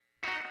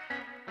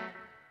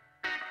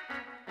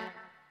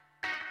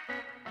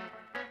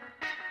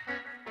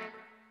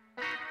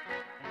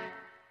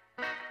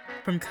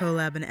From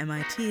CoLab and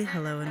MIT,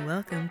 hello and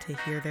welcome to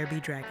Here There Be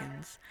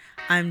Dragons.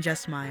 I'm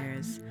Jess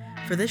Myers.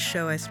 For this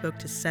show, I spoke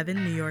to 7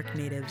 New York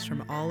natives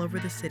from all over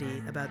the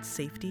city about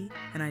safety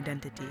and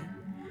identity.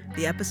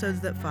 The episodes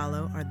that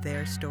follow are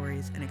their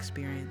stories and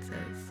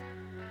experiences.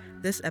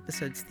 This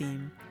episode's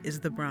theme is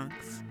the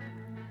Bronx.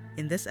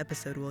 In this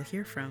episode, we'll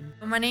hear from...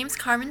 My name's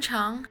Carmen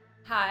Chung.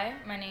 Hi,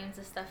 my name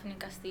is Stephanie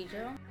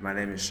Castillo. My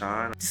name is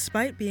Sean.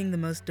 Despite being the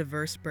most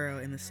diverse borough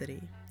in the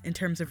city, in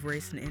terms of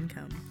race and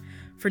income,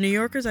 for New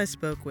Yorkers I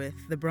spoke with,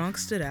 the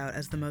Bronx stood out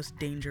as the most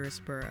dangerous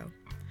borough.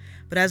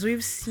 But as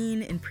we've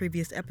seen in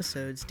previous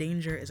episodes,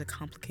 danger is a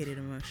complicated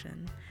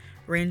emotion,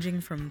 ranging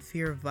from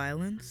fear of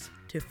violence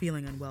to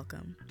feeling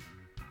unwelcome.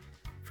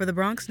 For the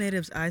Bronx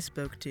natives I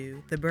spoke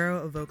to, the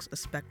borough evokes a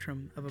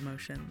spectrum of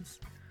emotions.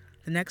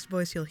 The next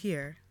voice you'll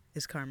hear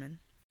is Carmen.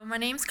 My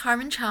name's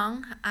Carmen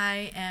Chung.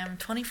 I am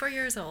 24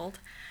 years old,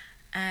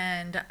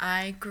 and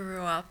I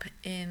grew up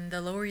in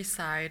the Lower East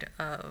Side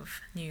of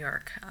New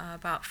York,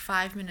 about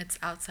 5 minutes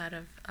outside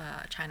of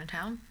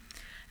Chinatown.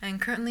 And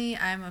currently,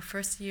 I'm a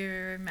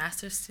first-year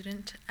master's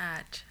student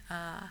at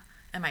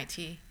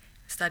MIT,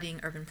 studying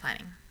urban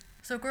planning.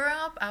 So growing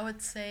up, I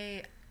would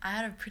say I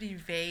had a pretty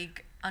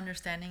vague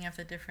understanding of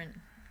the different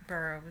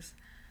boroughs.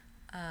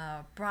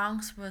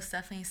 Bronx was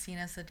definitely seen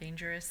as a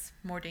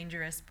more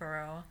dangerous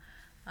borough.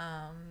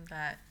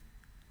 That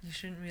you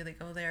shouldn't really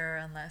go there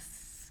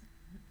unless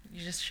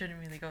you just shouldn't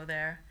really go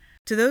there.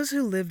 To those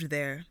who lived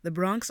there, the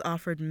Bronx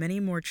offered many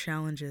more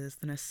challenges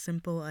than a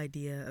simple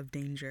idea of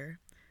danger.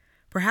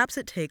 Perhaps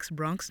it takes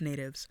Bronx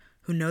natives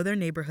who know their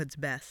neighborhoods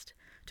best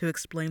to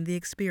explain the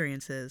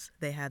experiences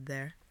they had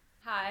there.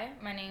 Hi,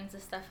 my name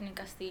is Stephanie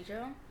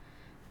Castillo.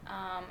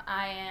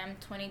 I am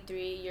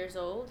 23 years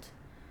old.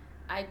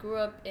 I grew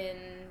up in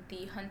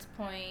the Hunts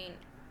Point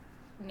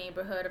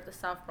neighborhood of the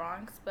South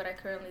Bronx, but I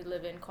currently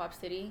live in Co-op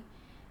City,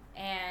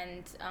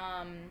 and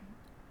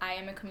I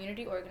am a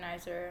community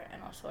organizer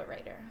and also a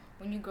writer.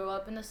 When you grow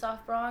up in the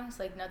South Bronx,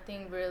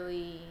 nothing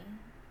really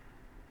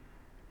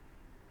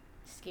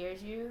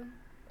scares you,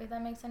 if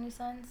that makes any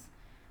sense.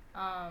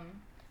 And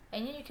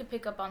then you can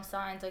pick up on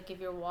signs, if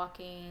you're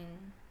walking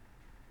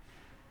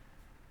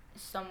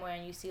somewhere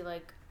and you see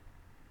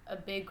a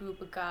big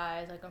group of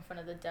guys in front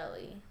of the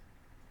deli,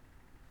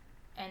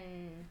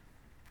 and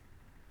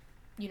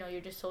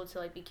you're just told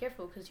to be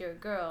careful because you're a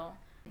girl.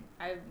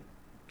 I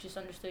just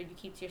understood you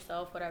keep to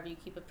yourself, whatever, you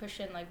keep it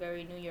pushing,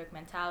 very New York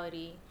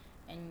mentality,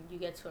 and you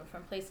get to and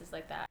from places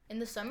like that. In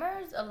the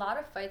summers, a lot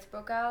of fights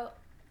broke out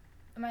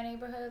in my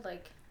neighborhood,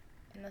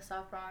 in the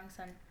South Bronx,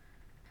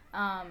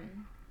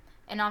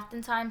 and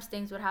oftentimes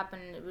things would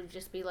happen. It would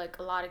just be a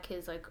lot of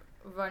kids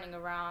running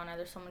around,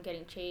 either someone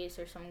getting chased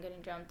or someone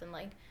getting jumped, and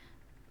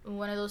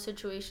one of those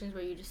situations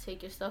where you just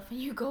take your stuff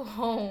and you go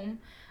home.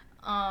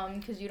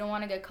 Because you don't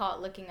want to get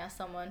caught looking at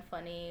someone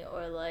funny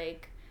or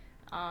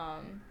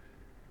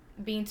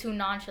being too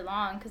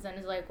nonchalant, because then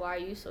it's why are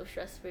you so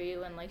stress-free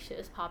when shit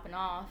is popping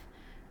off.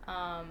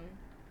 I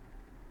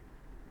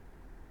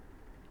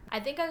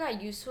think I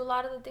got used to a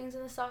lot of the things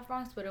in the South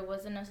Bronx, but it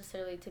wasn't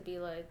necessarily to be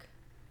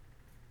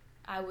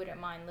I wouldn't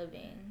mind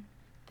living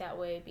that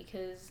way,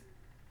 because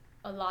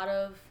a lot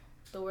of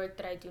the work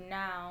that I do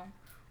now,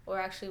 or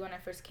actually when I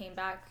first came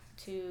back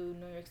to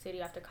New York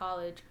City after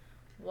college,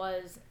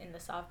 was in the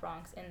South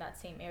Bronx, in that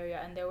same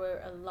area, and there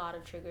were a lot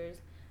of triggers.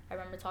 I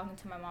remember talking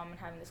to my mom and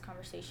having this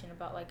conversation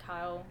about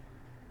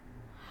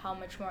how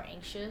much more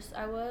anxious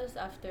I was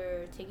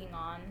after taking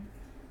on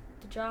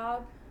the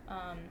job.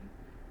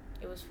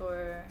 It was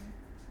for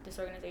this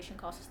organization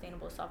called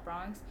Sustainable South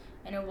Bronx,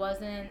 and it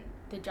wasn't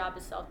the job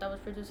itself that was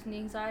producing the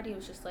anxiety. It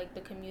was just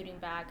the commuting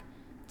back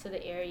to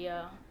the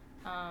area,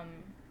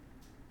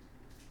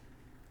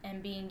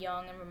 and being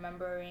young and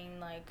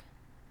remembering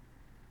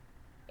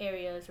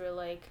areas where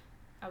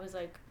I was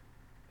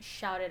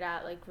shouted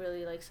at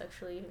really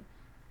sexually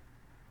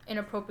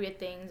inappropriate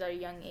things at a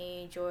young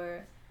age,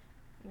 or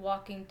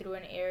walking through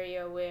an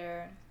area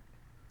where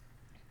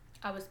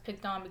I was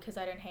picked on because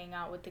I didn't hang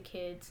out with the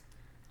kids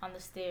on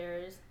the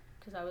stairs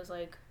because I was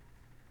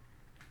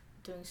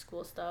doing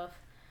school stuff.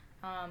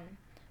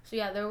 So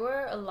yeah, there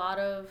were a lot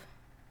of,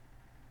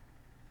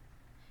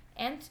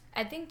 and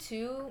I think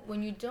too,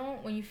 when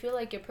you feel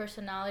your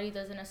personality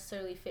doesn't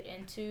necessarily fit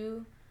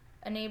into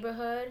a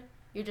neighborhood,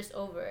 you're just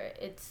over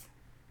it.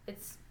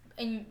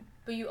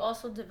 But you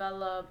also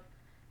develop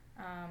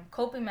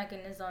coping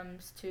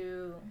mechanisms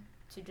to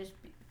just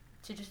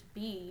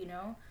be.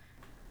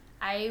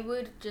 I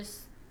would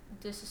just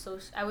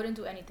disassociate. I wouldn't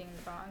do anything in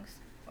the Bronx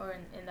or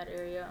in that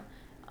area.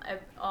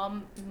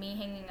 All me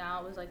hanging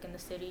out was in the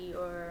city,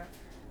 or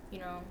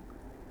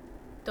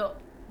the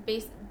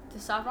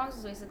South Bronx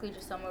was basically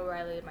just somewhere where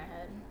I laid my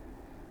head,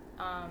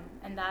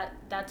 and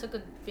that took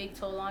a big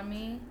toll on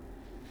me.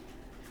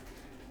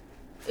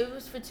 It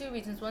was for two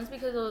reasons. One's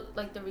because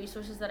the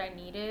resources that I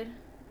needed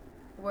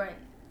weren't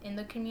in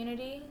the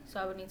community, so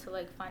I would need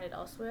to find it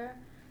elsewhere.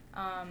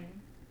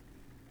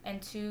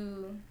 And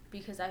two,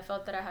 because I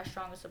felt that I had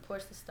stronger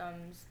support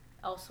systems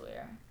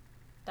elsewhere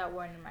that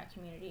weren't in my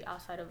community,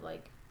 outside of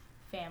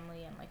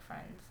family and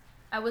friends.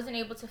 I wasn't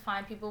able to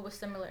find people with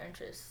similar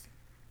interests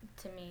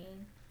to me,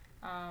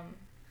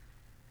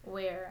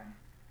 where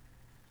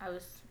I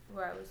was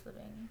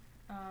living.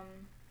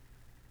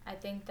 I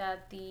think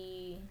that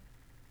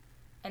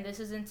and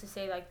this isn't to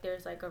say like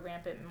there's like a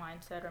rampant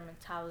mindset or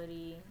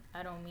mentality.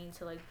 I don't mean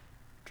to like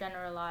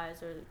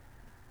generalize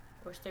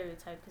or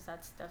stereotype, because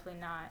that's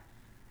definitely not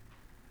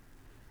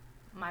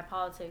my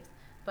politics.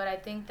 But I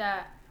think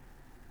that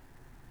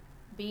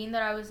being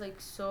that I was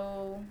like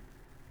so,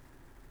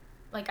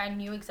 like I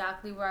knew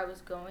exactly where I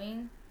was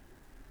going,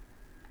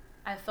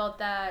 I felt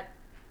that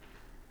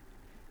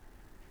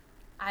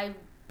I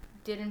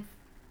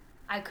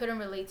couldn't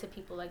relate to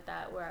people like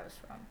that where I was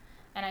from.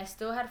 And I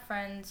still had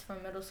friends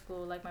from middle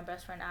school, like my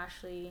best friend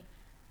Ashley.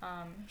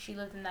 She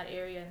lived in that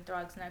area in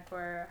Throgs Neck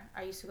where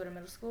I used to go to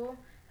middle school.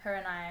 Her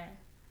and I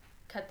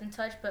kept in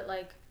touch, but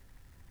like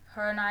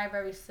her and I are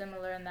very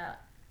similar in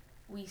that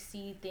we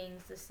see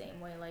things the same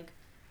way. Like,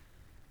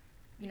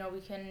 we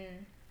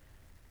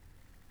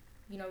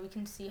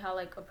can see how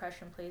like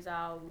oppression plays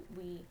out.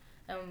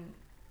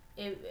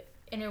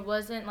 It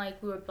wasn't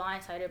like we were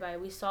blindsided by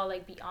it. We saw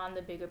like beyond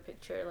the bigger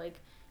picture. Like,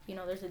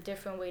 there's a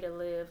different way to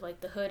live.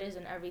 Like the hood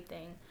isn't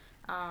everything.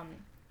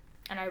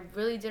 And I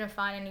really didn't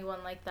find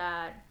anyone like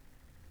that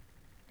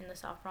in the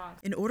South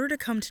Bronx. In order to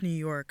come to New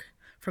York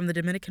from the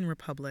Dominican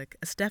Republic,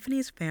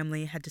 Estefany's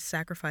family had to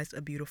sacrifice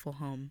a beautiful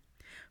home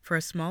for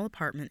a small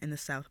apartment in the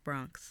South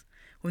Bronx.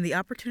 When the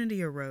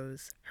opportunity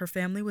arose, her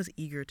family was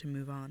eager to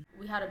move on.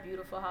 We had a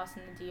beautiful house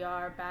in the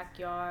DR,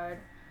 backyard,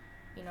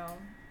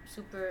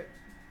 super,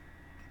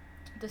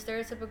 the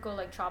stereotypical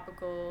like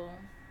tropical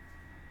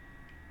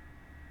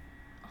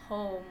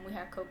home. We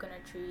had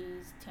coconut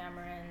trees,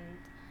 tamarind,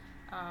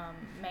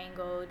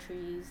 mango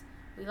trees.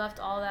 We left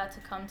all that to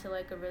come to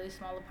like a really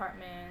small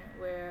apartment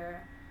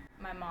where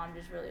my mom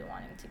just really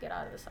wanting to get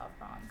out of the South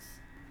Bronx.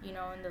 In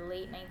the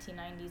late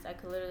 1990s, I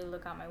could literally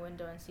look out my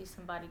window and see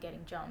somebody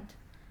getting jumped.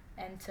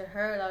 And to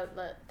her,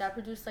 that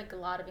produced like a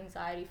lot of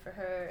anxiety for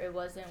her. It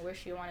wasn't where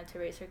she wanted to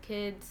raise her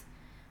kids,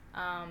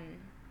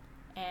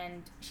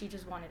 and she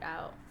just wanted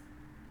out.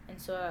 And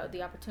so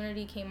the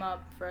opportunity came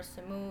up for us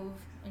to move,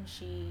 and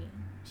she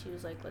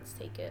was like, let's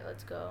take it,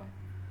 let's go.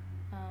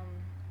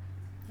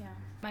 Yeah.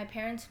 My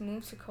parents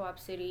moved to Co-op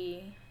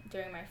City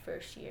during my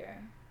first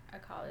year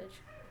at college.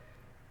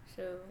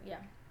 So yeah,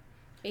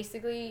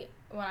 basically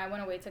when I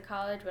went away to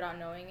college without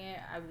knowing it,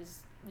 I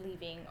was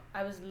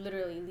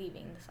literally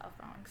leaving the South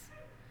Bronx.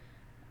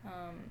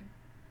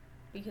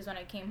 Because when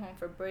I came home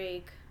for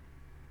break,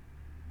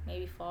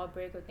 maybe fall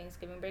break or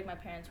Thanksgiving break, my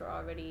parents were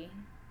already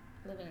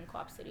living in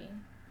Co-op City.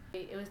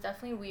 It was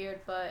definitely weird,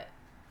 but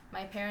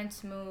my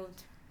parents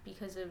moved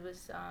because it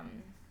was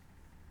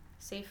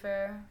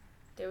safer.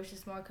 There was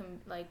just more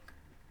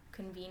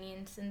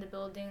convenience in the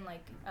building,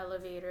 like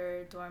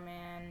elevator,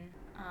 doorman,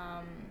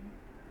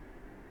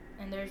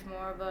 and there's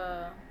more of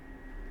a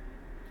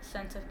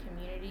sense of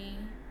community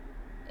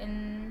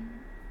in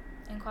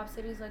Co-op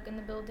cities, like in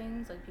the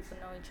buildings, like people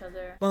know each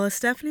other. While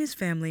Estefany's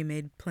family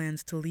made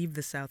plans to leave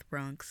the South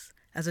Bronx,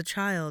 as a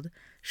child,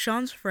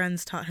 Sean's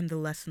friends taught him the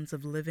lessons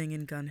of living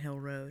in Gun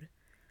Hill Road.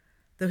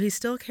 Though he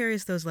still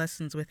carries those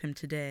lessons with him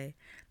today,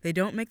 they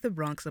don't make the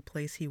Bronx a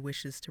place he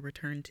wishes to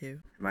return to.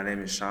 My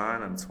name is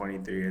Sean. I'm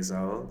 23 years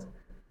old.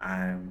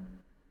 I'm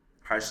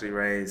partially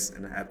raised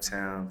in the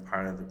uptown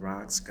part of the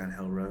Bronx, Gun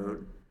Hill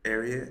Road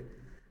area.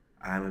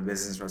 I'm a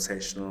business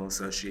rotational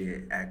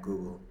associate at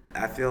Google.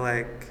 I feel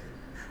like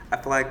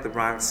the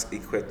Bronx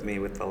equipped me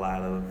with a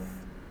lot of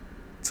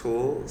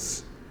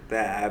tools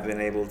that I've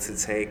been able to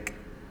take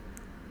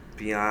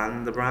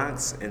beyond the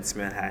Bronx into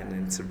Manhattan,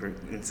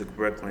 into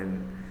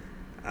Brooklyn.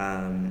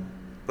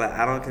 But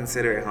I don't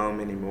consider it home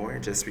anymore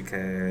just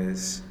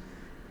because,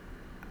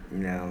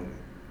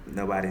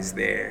 nobody's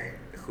there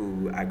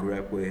who I grew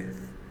up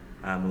with.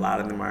 A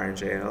lot of them are in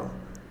jail,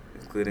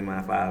 including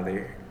my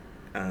father.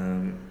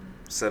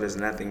 So there's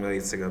nothing really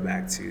to go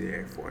back to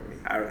there for me.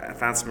 I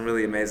found some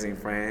really amazing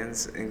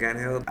friends in Gun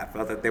Hill. I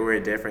felt that they were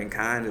a different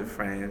kind of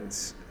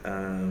friends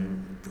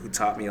who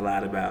taught me a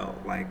lot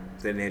about like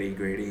the nitty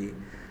gritty.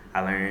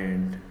 I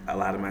learned a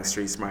lot of my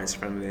street smarts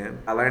from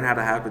them. I learned how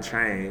to hop a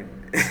train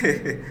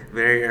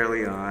very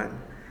early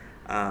on.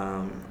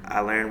 I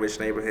learned which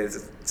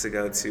neighborhoods to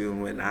go to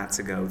and what not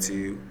to go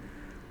to.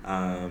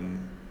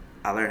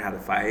 I learned how to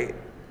fight.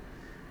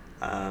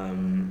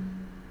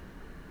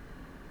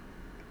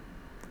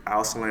 I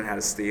also learned how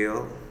to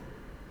steal.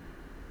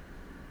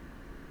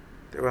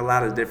 There were a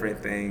lot of different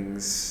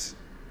things.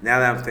 Now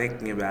that I'm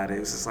thinking about it, it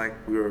was just like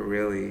we were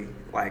really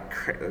like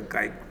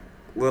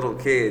little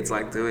kids,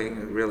 like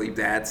doing really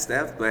bad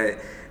stuff, but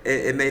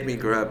it made me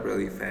grow up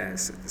really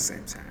fast at the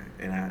same time,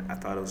 and I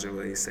thought it was a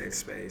really safe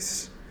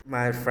space.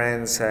 My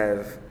friends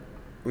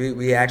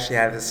we actually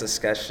had this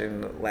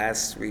discussion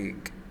last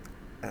week.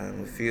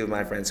 A few of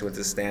my friends who went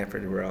to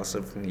Stanford were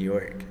also from New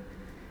York.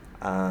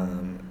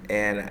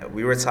 And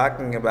we were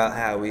talking about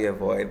how we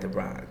avoid the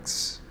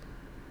Bronx.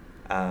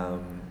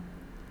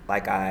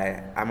 Like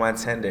I'm on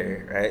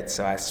Tinder, right?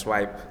 So I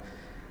swipe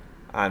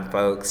on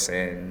folks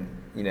and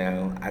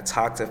I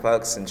talk to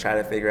folks and try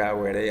to figure out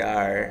where they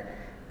are.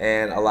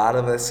 And a lot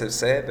of us have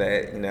said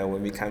that,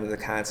 when we come into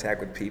contact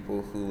with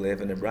people who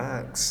live in the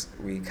Bronx,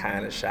 we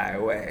kind of shy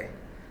away.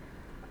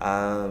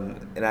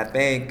 And I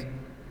think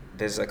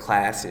there's a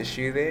class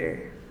issue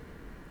there,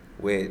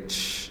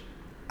 which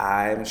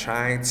I'm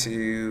trying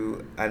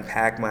to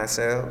unpack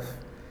myself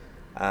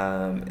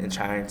and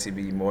trying to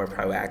be more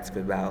proactive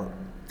about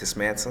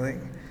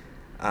dismantling.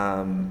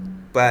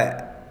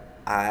 But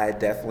I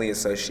definitely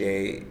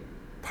associate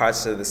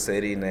parts of the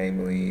city,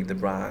 namely the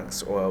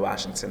Bronx or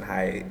Washington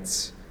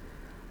Heights,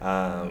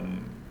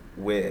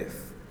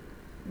 with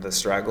the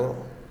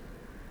struggle.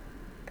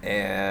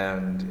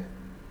 And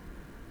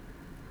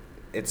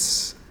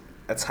it's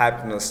a type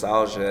of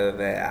nostalgia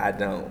that I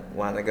don't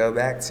want to go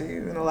back to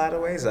in a lot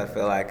of ways. I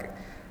feel like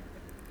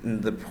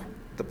the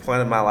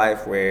point of my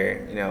life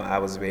where, I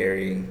was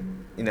very,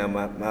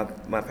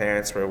 my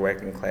parents were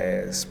working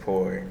class,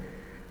 poor,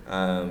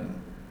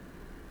 and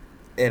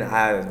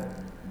I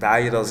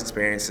value those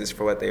experiences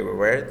for what they were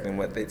worth and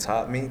what they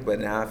taught me. But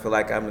now I feel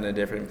like I'm in a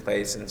different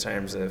place in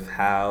terms of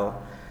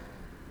how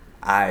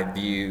I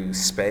view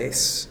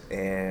space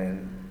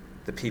and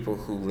the people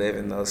who live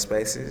in those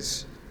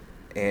spaces,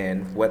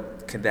 and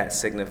what could that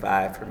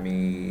signify for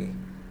me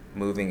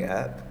moving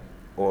up,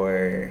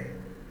 or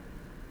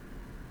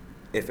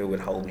if it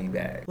would hold me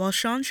back. While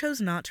Sean chose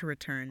not to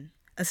return,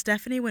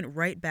 Estefany went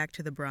right back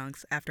to the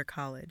Bronx after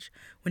college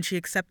when she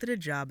accepted a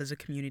job as a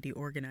community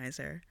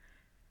organizer.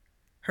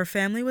 Her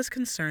family was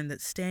concerned that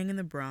staying in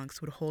the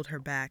Bronx would hold her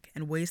back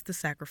and waste the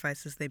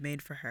sacrifices they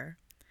made for her.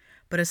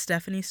 But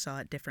Estefany saw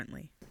it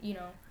differently. You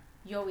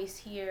always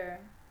hear,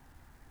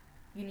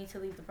 you need to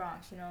leave the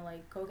Bronx,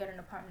 go get an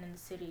apartment in the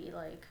city,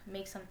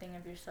 make something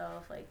of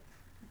yourself,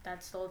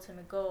 that's the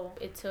ultimate goal.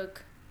 It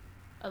took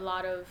a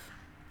lot of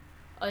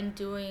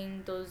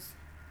undoing those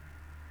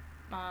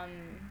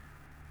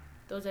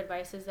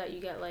advices that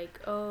you get,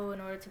 in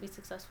order to be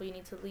successful, you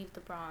need to leave the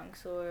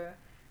Bronx, or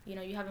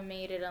you haven't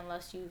made it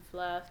unless you've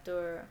left.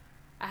 Or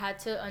I had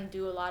to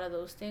undo a lot of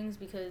those things,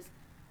 because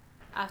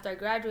after I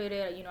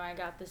graduated, I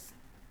got this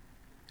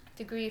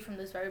degree from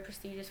this very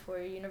prestigious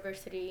four-year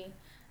university,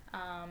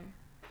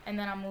 and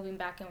then I'm moving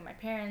back in with my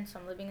parents, so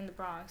I'm living in the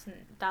Bronx, and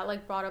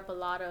that brought up a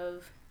lot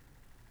of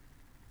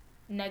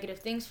negative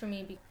things for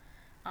me,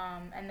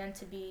 and then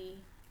to be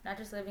not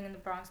just living in the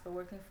Bronx but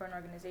working for an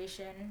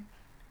organization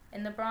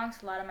in the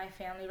Bronx. A lot of my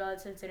family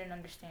relatives didn't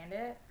understand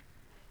it.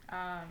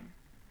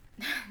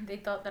 They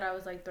thought that I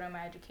was throwing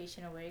my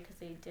education away because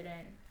they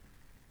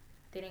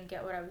didn't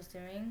get what I was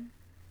doing.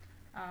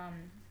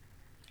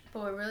 But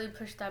what really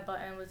pushed that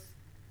button was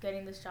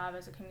getting this job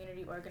as a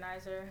community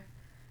organizer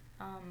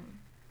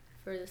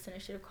for this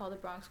initiative called the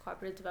Bronx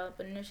Cooperative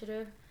Development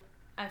Initiative.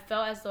 I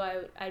felt as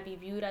though I'd be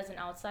viewed as an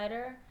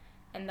outsider,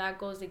 and that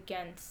goes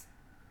against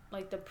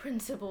the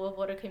principle of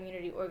what a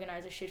community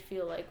organizer should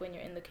feel like when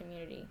you're in the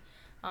community.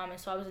 And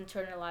so I was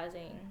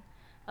internalizing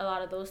a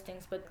lot of those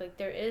things. But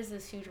there is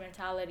this huge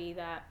mentality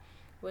that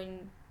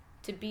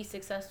to be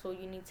successful,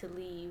 you need to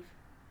leave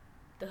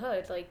the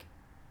hood.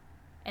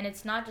 And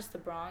it's not just the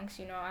Bronx.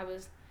 I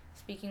was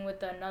speaking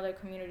with another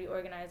community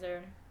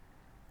organizer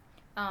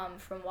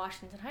from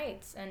Washington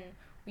Heights, and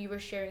we were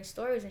sharing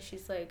stories, and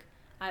she's like,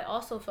 I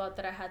also felt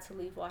that I had to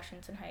leave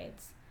Washington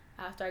Heights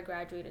after I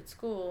graduated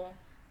school,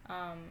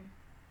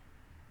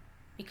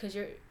 because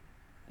your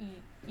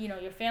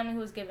family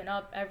who's given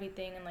up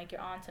everything, and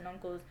your aunts and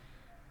uncles,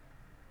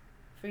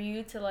 for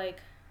you to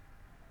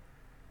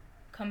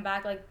come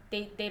back,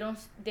 they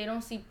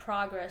don't see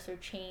progress or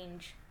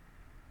change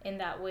in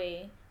that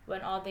way,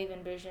 when all they've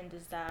envisioned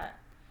is that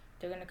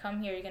they're going to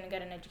come here, you're going to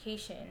get an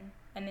education,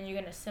 and then you're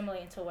going to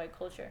assimilate into white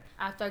culture.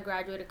 After I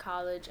graduated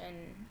college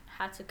and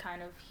had to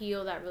kind of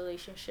heal that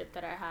relationship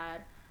that I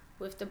had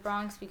with the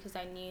Bronx, because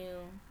I knew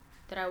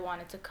that I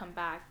wanted to come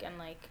back and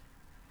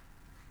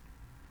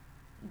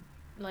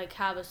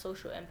have a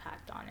social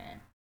impact on it.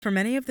 For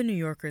many of the New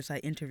Yorkers I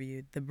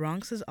interviewed, the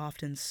Bronx is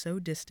often so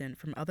distant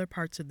from other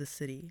parts of the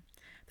city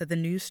that the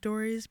news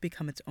stories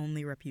become its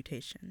only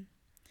reputation.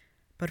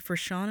 But for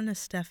Sean and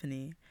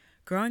Estefany,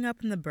 growing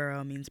up in the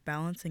borough means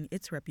balancing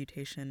its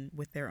reputation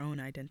with their own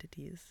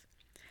identities.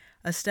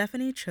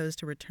 Estefany chose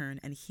to return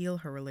and heal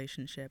her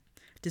relationship,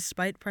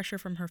 despite pressure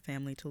from her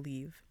family to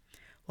leave,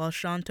 while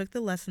Sean took the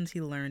lessons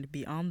he learned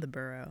beyond the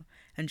borough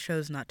and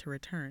chose not to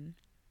return.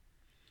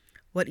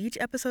 What each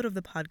episode of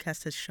the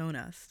podcast has shown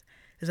us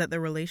is that the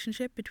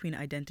relationship between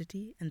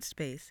identity and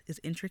space is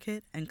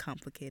intricate and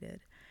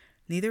complicated.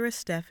 Neither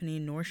Estefany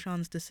nor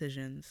Sean's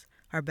decisions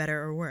are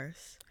better or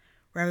worse.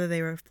 Rather,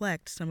 they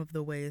reflect some of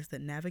the ways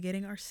that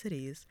navigating our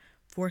cities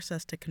force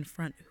us to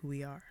confront who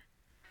we are.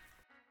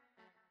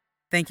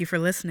 Thank you for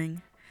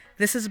listening.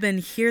 This has been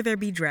Here There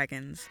Be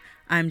Dragons.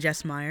 I'm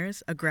Jess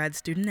Myers, a grad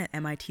student at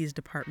MIT's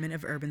Department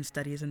of Urban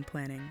Studies and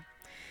Planning.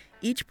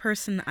 Each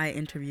person I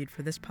interviewed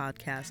for this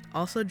podcast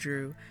also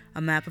drew a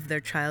map of their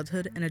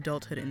childhood and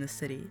adulthood in the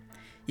city.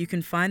 You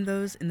can find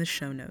those in the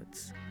show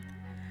notes.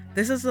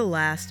 This is the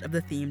last of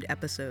the themed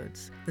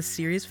episodes. The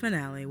series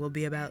finale will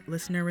be about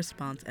listener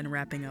response and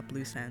wrapping up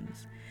loose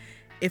ends.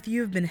 If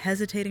you have been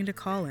hesitating to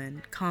call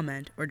in,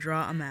 comment, or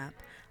draw a map,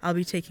 I'll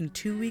be taking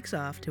 2 weeks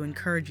off to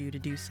encourage you to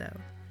do so.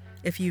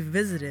 If you've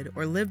visited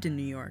or lived in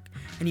New York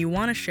and you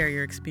want to share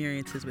your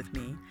experiences with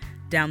me,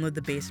 download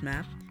the base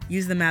map,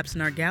 use the maps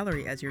in our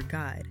gallery as your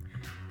guide,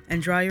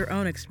 and draw your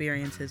own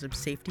experiences of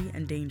safety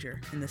and danger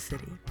in the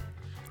city.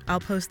 I'll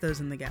post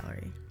those in the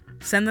gallery.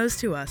 Send those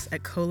to us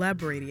at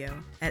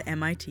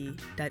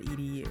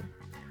collabradio@mit.edu.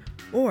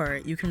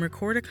 Or you can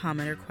record a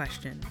comment or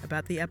question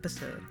about the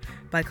episode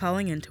by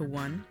calling into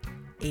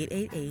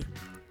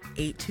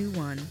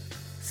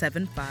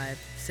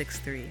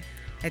 1-888-821-7563,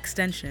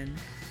 extension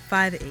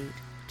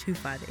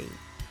 58258.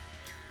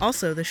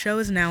 Also, the show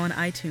is now on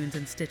iTunes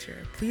and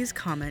Stitcher. Please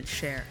comment,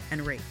 share,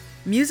 and rate.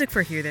 Music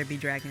for Here There Be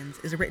Dragons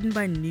is written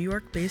by New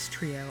York-based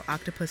trio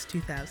Octopus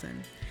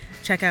 2000.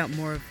 Check out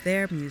more of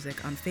their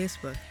music on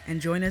Facebook and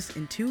join us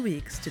in 2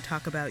 weeks to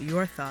talk about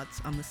your thoughts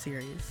on the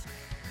series.